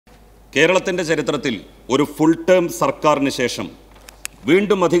കേരളത്തിൻ്റെ ചരിത്രത്തിൽ ഒരു ഫുൾ ടേം സർക്കാരിന് ശേഷം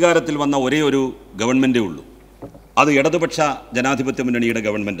വീണ്ടും അധികാരത്തിൽ വന്ന ഒരേ ഒരു ഗവൺമെൻറ്റേ ഉള്ളൂ. അത് ഇടതുപക്ഷ ജനാധിപത്യ മുന്നണിയുടെ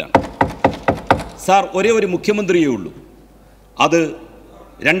ഗവൺമെൻറ്റാണ്. സാർ, ഒരേ ഒരു മുഖ്യമന്ത്രിയേ ഉള്ളൂ. അത്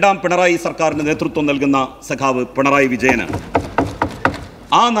രണ്ടാം പിണറായി സർക്കാരിന് നേതൃത്വം നൽകുന്ന സഖാവ് പിണറായി വിജയനാണ്.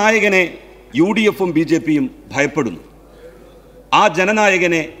 ആ നായകനെ UDFും BJPയും ഭയപ്പെടുന്നു. ആ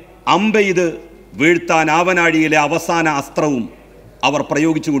ജനനായകനെ അമ്പെയ്ത് വീഴ്ത്താൻ ആവനാഴിയിലെ അവസാന അസ്ത്രവും അവർ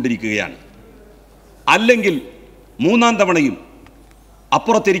പ്രയോഗിച്ചുകൊണ്ടിരിക്കുകയാണ്. അല്ലെങ്കിൽ മൂന്നാം തവണയും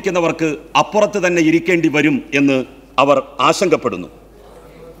അപ്പുറത്തിരിക്കുന്നവർക്ക് അപ്പുറത്ത് തന്നെ ഇരിക്കേണ്ടി വരും എന്ന് അവർ ആശങ്കപ്പെടുന്നു.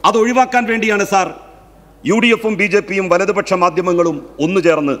 അതൊഴിവാക്കാൻ വേണ്ടിയാണ് സാർ UDFും BJPയും വലതുപക്ഷ മാധ്യമങ്ങളും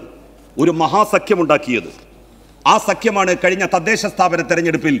ഒന്നുചേർന്ന് ഒരു മഹാസഖ്യമുണ്ടാക്കിയത്. ആ സഖ്യമാണ് കഴിഞ്ഞ തദ്ദേശ സ്ഥാപന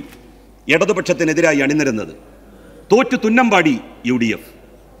തെരഞ്ഞെടുപ്പിൽ ഇടതുപക്ഷത്തിനെതിരായി അണിനിരുന്നത്. തോറ്റു തുന്നമ്പാടി UDF.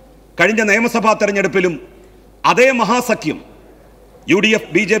 കഴിഞ്ഞ നിയമസഭാ തെരഞ്ഞെടുപ്പിലും അതേ മഹാസഖ്യം UDF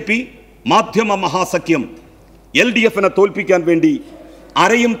BJP മാധ്യമ മഹാസഖ്യം LDFനെ തോൽപ്പിക്കാൻ വേണ്ടി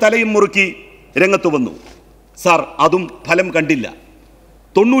അരയും തലയും മുറുക്കി രംഗത്തു വന്നു. സാർ, അതും ഫലം കണ്ടില്ല.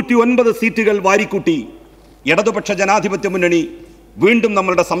 99 സീറ്റുകൾ വാരിക്കൂട്ടി ഇടതുപക്ഷ ജനാധിപത്യ മുന്നണി വീണ്ടും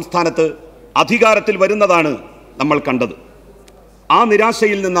നമ്മളുടെ സംസ്ഥാനത്ത് അധികാരത്തിൽ വരുന്നതാണ് നമ്മൾ കണ്ടത്. ആ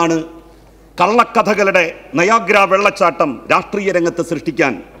നിരാശയിൽ നിന്നാണ് കള്ളക്കഥകളുടെ നയാഗ്ര വെള്ളച്ചാട്ടം രാഷ്ട്രീയ രംഗത്ത്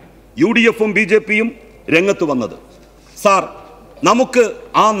സൃഷ്ടിക്കാൻ UDFും BJPയും രംഗത്ത് വന്നത്. സാർ, നമുക്ക്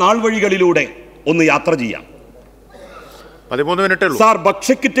ആ നാൾ വഴികളിലൂടെ ഒന്ന് യാത്ര ചെയ്യാം. 13 മിനിറ്റേ ഉള്ളൂ. സാർ,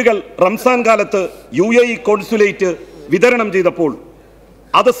 ഭക്ഷ്യക്കിറ്റുകൾ റംസാൻ കാലത്ത് UAE കോൺസുലേറ്റ് വിതരണം ചെയ്തപ്പോൾ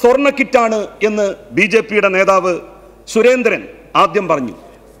അത് സ്വർണ്ണ കിറ്റാണ് എന്ന് BJPയുടെ നേതാവ് സുരേന്ദ്രൻ ആദ്യം പറഞ്ഞു.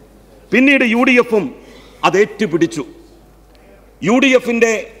 പിന്നീട് UDFും അത് ഏറ്റുപിടിച്ചു.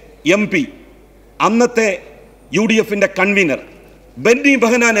 UDFിൻ്റെ MP, അന്നത്തെ UDFിൻ്റെ കൺവീനർ ബെന്നി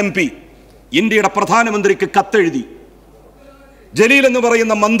ബെഹനാൻ MP ഇന്ത്യയുടെ പ്രധാനമന്ത്രിക്ക് കത്തെഴുതി. ജലീൽ എന്ന്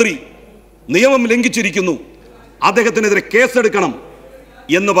പറയുന്ന മന്ത്രി നിയമം ലംഘിച്ചിരിക്കുന്നു, അദ്ദേഹത്തിനെതിരെ കേസെടുക്കണം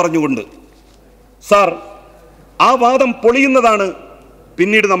എന്ന് പറഞ്ഞുകൊണ്ട്. സാർ, ആ വാദം പൊളിയുന്നതാണ്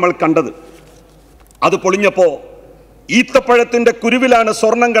പിന്നീട് നമ്മൾ കണ്ടത്. അത് പൊളിഞ്ഞപ്പോൾ ഈത്തപ്പഴത്തിൻ്റെ കുരുവിലാണ്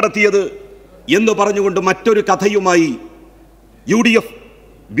സ്വർണം കടത്തിയത് എന്ന് പറഞ്ഞുകൊണ്ട് മറ്റൊരു കഥയുമായി UDF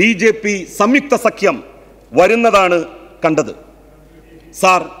BJP സംയുക്ത സഖ്യം വരുന്നതാണ് കണ്ടത്.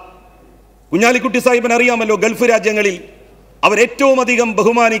 സാർ, കുഞ്ഞാലിക്കുട്ടി സാഹിബിന് അറിയാമല്ലോ, ഗൾഫ് രാജ്യങ്ങളിൽ അവരേറ്റവും അധികം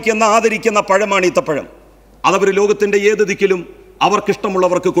ബഹുമാനിക്കുന്ന ആദരിക്കുന്ന പഴമാണ് ഈത്തപ്പഴം. അതവർ ലോകത്തിൻ്റെ ഏത് ദിക്കിലും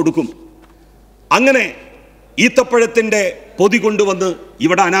അവർക്കിഷ്ടമുള്ളവർക്ക് കൊടുക്കും. അങ്ങനെ ഈത്തപ്പഴത്തിൻ്റെ പൊതി കൊണ്ടുവന്ന്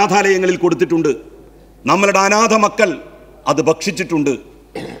ഇവിടെ അനാഥാലയങ്ങളിൽ കൊടുത്തിട്ടുണ്ട്. നമ്മളുടെ അനാഥ മക്കൾ അത് ഭക്ഷിച്ചിട്ടുണ്ട്.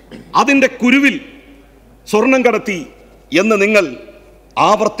 അതിൻ്റെ കുരുവിൽ സ്വർണം കടത്തി എന്ന് നിങ്ങൾ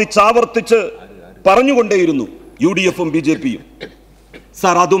ആവർത്തിച്ചാവർത്തിച്ച് പറഞ്ഞുകൊണ്ടേയിരുന്നു UDFും BJPയും.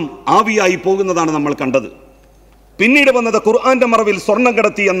 സാർ, അതും ആവിയായി പോകുന്നതാണ് നമ്മൾ കണ്ടത്. പിന്നീട് വന്നത് ഖുർആന്റെ മറവിൽ സ്വർണം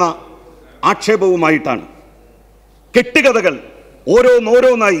കടത്തി എന്ന ആക്ഷേപവുമായിട്ടാണ്. കെട്ടുകഥകൾ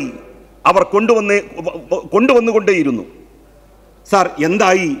ഓരോന്നോരോന്നായി അവർ കൊണ്ടുവന്നുകൊണ്ടേയിരുന്നു. സാർ,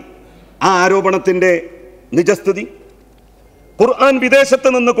 എന്തായി ആ ആരോപണത്തിൻ്റെ നിജസ്ഥിതി? ഖുർആൻ വിദേശത്ത്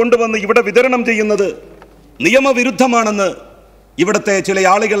നിന്ന് കൊണ്ടുവന്ന് ഇവിടെ വിതരണം ചെയ്യുന്നത് നിയമവിരുദ്ധമാണെന്ന് ഇവിടുത്തെ ചില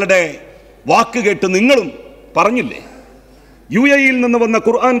ആളുകളുടെ വാക്ക് കേട്ട് നിങ്ങളും പറഞ്ഞില്ലേ? UAEയിൽ നിന്ന് വന്ന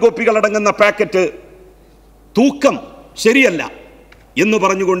ഖുർആൻ കോപ്പികൾ അടങ്ങുന്ന പാക്കറ്റ് തൂക്കം ശരിയല്ല എന്ന്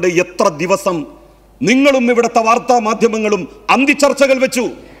പറഞ്ഞുകൊണ്ട് എത്ര ദിവസം നിങ്ങളും ഇവിടുത്തെ വാർത്താ മാധ്യമങ്ങളും അന്തിച്ചർച്ചകൾ വെച്ചു.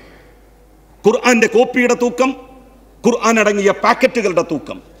 ഖുർആന്റെ കോപ്പിയുടെ തൂക്കം, ഖുർആൻ അടങ്ങിയ പാക്കറ്റുകളുടെ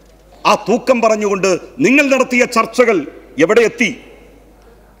തൂക്കം, ആ തൂക്കം പറഞ്ഞുകൊണ്ട് നിങ്ങൾ നടത്തിയ ചർച്ചകൾ എവിടെ എത്തി?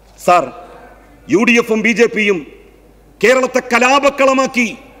 സാർ, UDFും BJPയും കേരളത്തെ കലാപക്കളമാക്കി.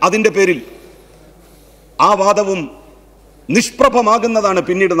 അതിൻ്റെ പേരിൽ ആ വാദവും നിഷ്പ്രഭമാകുന്നതാണ്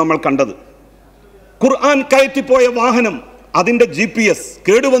പിന്നീട് നമ്മൾ കണ്ടത്. ഖുർആൻ കയറ്റിപ്പോയ വാഹനം, അതിൻ്റെ GPS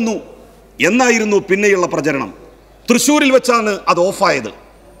കേടുവന്നു എന്നായിരുന്നു പിന്നെയുള്ള പ്രചരണം. തൃശ്ശൂരിൽ വെച്ചാണ് അത് ഓഫായത്.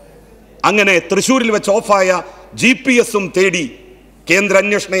 അങ്ങനെ തൃശ്ശൂരിൽ വെച്ച് ഓഫായ GPS-ഉം തേടി കേന്ദ്ര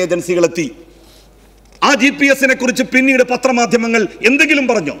അന്വേഷണ ഏജൻസികളെത്തി. ആ GPS-നെ കുറിച്ച് പിന്നീട് പത്രമാധ്യമങ്ങൾ എന്തെങ്കിലും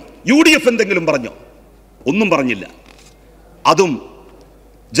പറഞ്ഞോ? UDF എന്തെങ്കിലും പറഞ്ഞോ? ഒന്നും പറഞ്ഞില്ല. അതും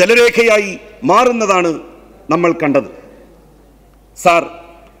ജലരേഖയായി മാറുന്നതാണ് നമ്മൾ കണ്ടത്. സാർ,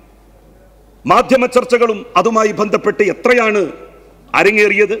 മാധ്യമ ചർച്ചകളും അതുമായി ബന്ധപ്പെട്ട് എത്രയാണ്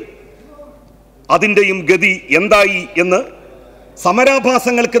അരങ്ങേറിയത്? അതിൻ്റെയും ഗതി എന്തായി എന്ന്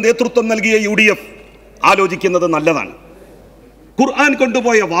സമരാഭാസങ്ങൾക്ക് നേതൃത്വം നൽകിയ UDF ആലോചിക്കുന്നത് നല്ലതാണ്. ഖുർആൻ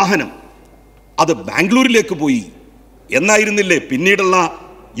കൊണ്ടുപോയ വാഹനം അത് ബാംഗ്ലൂരിലേക്ക് പോയി എന്നായിരുന്നില്ലേ പിന്നീടുള്ള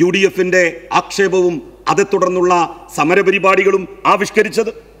UDFിൻ്റെ ആക്ഷേപവും അതേ തുടർന്നുള്ള സമരപരിപാടികളും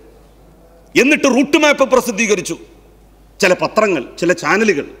ആവിഷ്കരിച്ചത്? എന്നിട്ട് റൂട്ട് മാപ്പ് പ്രസിദ്ധീകരിച്ചു ചില പത്രങ്ങൾ, ചില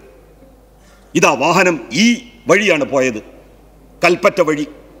ചാനലുകൾ. ഇതാ വാഹനം ഈ വഴിയാണ് പോയത്, കൽപ്പറ്റ വഴി.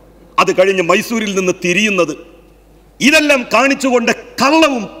 അത് കഴിഞ്ഞ് മൈസൂരിൽ നിന്ന് തിരിയുന്നത്, ഇതെല്ലാം കാണിച്ചുകൊണ്ട്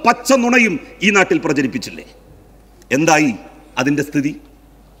കള്ളവും പച്ച നുണയും ഈ നാട്ടിൽ പ്രചരിപ്പിച്ചില്ലേ? എന്തായി അതിൻ്റെ സ്ഥിതി?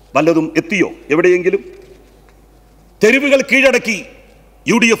 വല്ലതും എത്തിയോ എവിടെയെങ്കിലും? തെരുവുകൾ കീഴടക്കി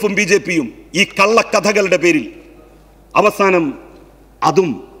UDF-ഉം BJP-യും ഈ കള്ളക്കഥകളുടെ പേരിൽ. അവസാനം അതും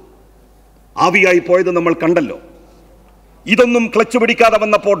ആവിയായി പോയത് നമ്മൾ കണ്ടല്ലോ. ഇതൊന്നും ക്ലച്ച് പിടിക്കാതെ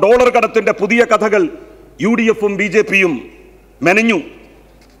വന്നപ്പോൾ ഡോളർ കടത്തിന്റെ പുതിയ കഥകൾ UDF-ഉം BJP-യും മെനഞ്ഞു.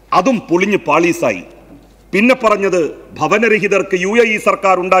 അതും പൊളിഞ്ഞ് പാളീസായി. പിന്നെ പറഞ്ഞത് ഭവനരഹിതർക്ക് UAE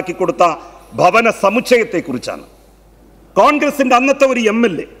സർക്കാർ ഉണ്ടാക്കി കൊടുത്ത ഭവന സമുച്ചയത്തെക്കുറിച്ചാണ്. കോൺഗ്രസിന്റെ അന്നത്തെ ഒരു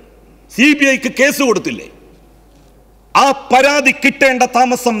MLA CBI-ക്ക് കേസ് കൊടുത്തില്ലേ? ആ പരാതി കിട്ടേണ്ട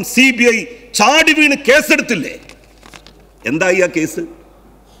താമസം CBI ചാടി വീണ് കേസെടുത്തില്ലേ? എന്തായി ആ കേസ്?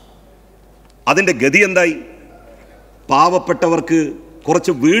 അതിന്റെ ഗതി എന്തായി? പാവപ്പെട്ടവർക്ക്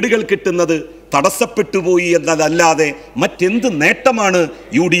കുറച്ച് വീടുകൾ കിട്ടുന്നത് തടസ്സപ്പെട്ടുപോയി എന്നതല്ലാതെ മറ്റെന്ത് നേട്ടമാണ്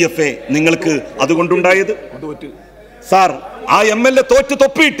UDF നിങ്ങൾക്ക് അതുകൊണ്ടുണ്ടായത്? സാർ, ആ MLA തോറ്റു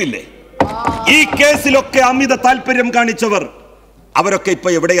തൊപ്പിയിട്ടില്ലേ? ഈ കേസിലൊക്കെ അമിത താല്പര്യം കാണിച്ചവർ അവരൊക്കെ ഇപ്പൊ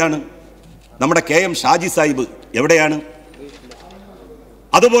എവിടെയാണ്? നമ്മുടെ KM ഷാജി സാഹിബ് എവിടെയാണ്?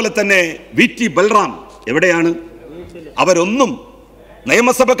 അതുപോലെ തന്നെ VT ബൽറാം എവിടെയാണ്? അവരൊന്നും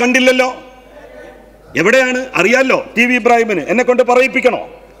നിയമസഭ കണ്ടില്ലല്ലോ. എവിടെയാണ് അറിയാലോ? TV ഇബ്രാഹിമിന് എന്നെ കൊണ്ട് പറയിപ്പിക്കണോ?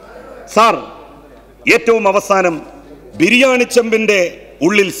 സാർ, ഏറ്റവും അവസാനം ബിരിയാണി ചെമ്പിന്റെ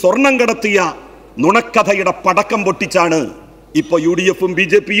ഉള്ളിൽ സ്വർണം കടത്തിയ നുണക്കഥയുടെ പടക്കം പൊട്ടിച്ചാണ് ഇപ്പൊ UDF-ഉം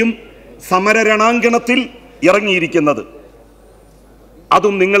BJP-യും സമര രണാങ്കണത്തിൽ ഇറങ്ങിയിരിക്കുന്നത്.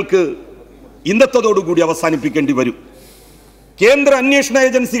 അതും നിങ്ങൾക്ക് ഇന്നത്തോടുകൂടി അവസാനിപ്പിക്കേണ്ടി വരും. കേന്ദ്ര അന്വേഷണ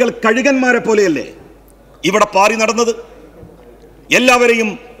ഏജൻസികൾ കഴുകന്മാരെ പോലെയല്ലേ ഇവിടെ പാറി നടന്നത്? എല്ലാവരെയും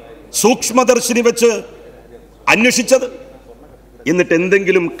സൂക്ഷ്മദർശിനി വെച്ച് അന്വേഷിച്ചത്. എന്നിട്ട്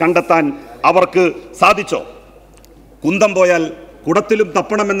എന്തെങ്കിലും കണ്ടെത്താൻ അവർക്ക് സാധിച്ചോ? കുന്തം പോയാൽ കുടത്തിലും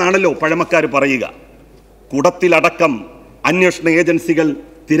തപ്പണമെന്നാണല്ലോ പഴമക്കാർ പറയുക. കുടത്തിലടക്കം അന്വേഷണ ഏജൻസികൾ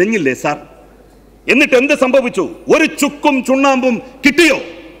തിരഞ്ഞില്ലേ സാർ? എന്നിട്ട് എന്ത് സംഭവിച്ചു? ഒരു ചുക്കും ചുണ്ണാമ്പും കിട്ടിയോ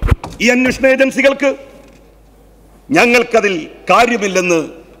ഈ അന്വേഷണ ഏജൻസികൾക്ക്? ഞങ്ങൾക്കതിൽ കാര്യമില്ലെന്ന്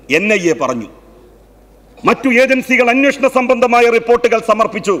NIA പറഞ്ഞു. മറ്റു ഏജൻസികൾ അന്വേഷണ സംബന്ധമായ റിപ്പോർട്ടുകൾ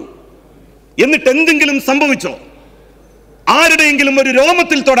സമർപ്പിച്ചു. എന്നിട്ട് എന്തെങ്കിലും സംഭവിച്ചോ? ആരുടെയെങ്കിലും ഒരു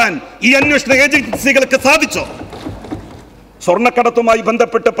രോമത്തിൽ തൊടാൻ ഈ അന്വേഷണ ഏജൻസികൾക്ക് സാധിച്ചോ? സ്വർണ്ണക്കടത്തുമായി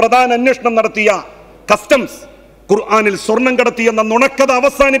ബന്ധപ്പെട്ട് പ്രധാന അന്വേഷണം നടത്തിയ കസ്റ്റംസ് ഖുർആനിൽ സ്വർണം കടത്തിയെന്ന നുണക്കഥ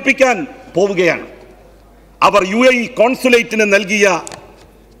അവസാനിപ്പിക്കാൻ പോവുകയാണ്. അവർ UAE കോൺസുലേറ്റിന് നൽകിയ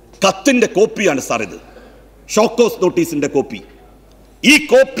കത്തിന്റെ കോപ്പിയാണ് സാർ ഇത്, ഷോക്കോസ് നോട്ടീസിന്റെ കോപ്പി. ഈ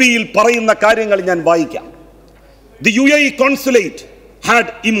കോപ്പിയിൽ പറയുന്ന കാര്യങ്ങൾ ഞാൻ വായിക്കാം. The UAE consulate had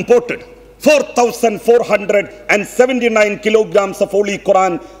imported 4,479 kilograms of Holy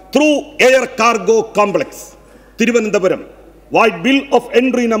Quran through air cargo complex, Thiruvananthapuram, void bill of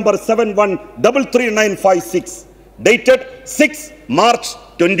entry number 71333956, dated 6 March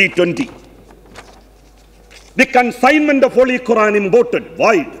 2020. The consignment of Holy Quran imported,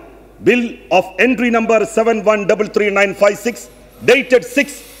 void bill of entry number 71333956, dated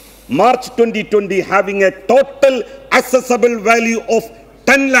 6 March 2020, having a total accessible value of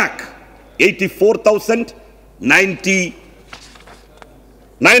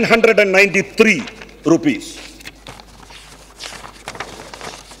 10,84,993 rupees.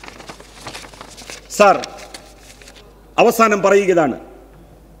 Sir, അവസാനം പറയുകയാണ്,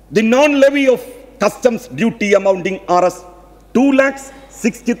 the non-levy of customs duty amounting Rs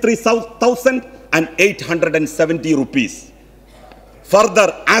 2,63,870 rupees. Further,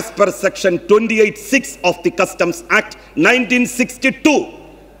 as per section 28(6) of the Customs Act 1962,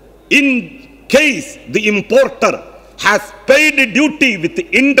 in case the importer has paid duty with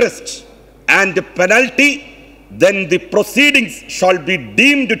interest and penalty, then the proceedings shall be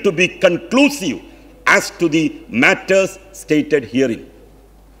deemed to be conclusive as to the matters stated herein.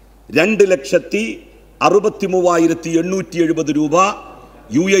 2,63,870 രൂപ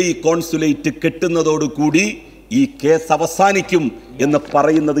UAE consulate കെട്ടുന്നതോടുകൂടി ഈ case അവസാനിക്കും എന്ന്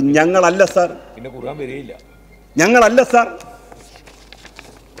പറയുന്നത് ഞങ്ങളല്ല sir, ഞങ്ങളല്ല sir.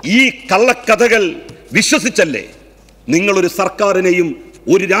 ഈ കള്ളക്കഥകൾ വിശ്വസിച്ചല്ലേ നിങ്ങളൊരു സർക്കാരിനെയും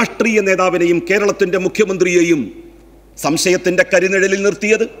ഒരു രാഷ്ട്രീയ നേതാവിനെയും കേരളത്തിന്റെ മുഖ്യമന്ത്രിയെയും സംശയത്തിന്റെ കരിനിഴലിൽ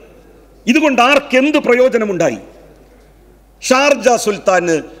നിർത്തിയത്? ഇതുകൊണ്ട് ആർക്കെന്ത് പ്രയോജനമുണ്ടായി? ഷാർജ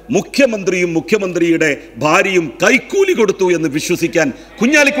സുൽത്താന് മുഖ്യമന്ത്രിയും മുഖ്യമന്ത്രിയുടെ ഭാര്യയും കൈക്കൂലി കൊടുത്തു എന്ന് വിശ്വസിക്കാൻ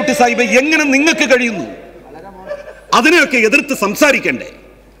കുഞ്ഞാലിക്കുട്ടി സാഹിബ് എങ്ങനെ നിങ്ങൾക്ക് കഴിയുന്നു? അതിനെയൊക്കെ എതിർത്ത് സംസാരിക്കണ്ടേ?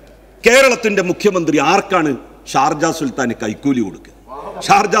 കേരളത്തിന്റെ മുഖ്യമന്ത്രി ആർക്കാണ് ഷാർജ സുൽത്താന് കൈക്കൂലി കൊടുക്കുക?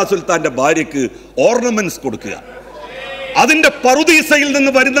 ഷാർജ സുൽത്താന്റെ ഭാര്യക്ക് ഓർണമെന്റ്സ് കൊടുക്കുക. അതിന്റെ പറുദീസയിൽ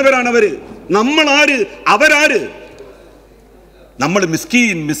നിന്ന് വരുന്നവരാണ് അവര്. നമ്മൾ ആര്? അവരാര്? നമ്മൾ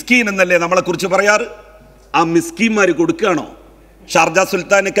മിസ്കീൻ മിസ്കീൻ എന്നല്ലേ നമ്മളെ കുറിച്ച് പറയാറ്? ആ മിസ്കീന്മാർ കൊടുക്കുകയാണോ ഷാർജ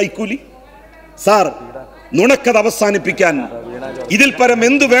സുൽത്താന് കൈക്കൂലി? സാർ, നുണക്കഥ അവസാനിപ്പിക്കാൻ ഇതിൽ പരം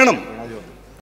എന്തു വേണം?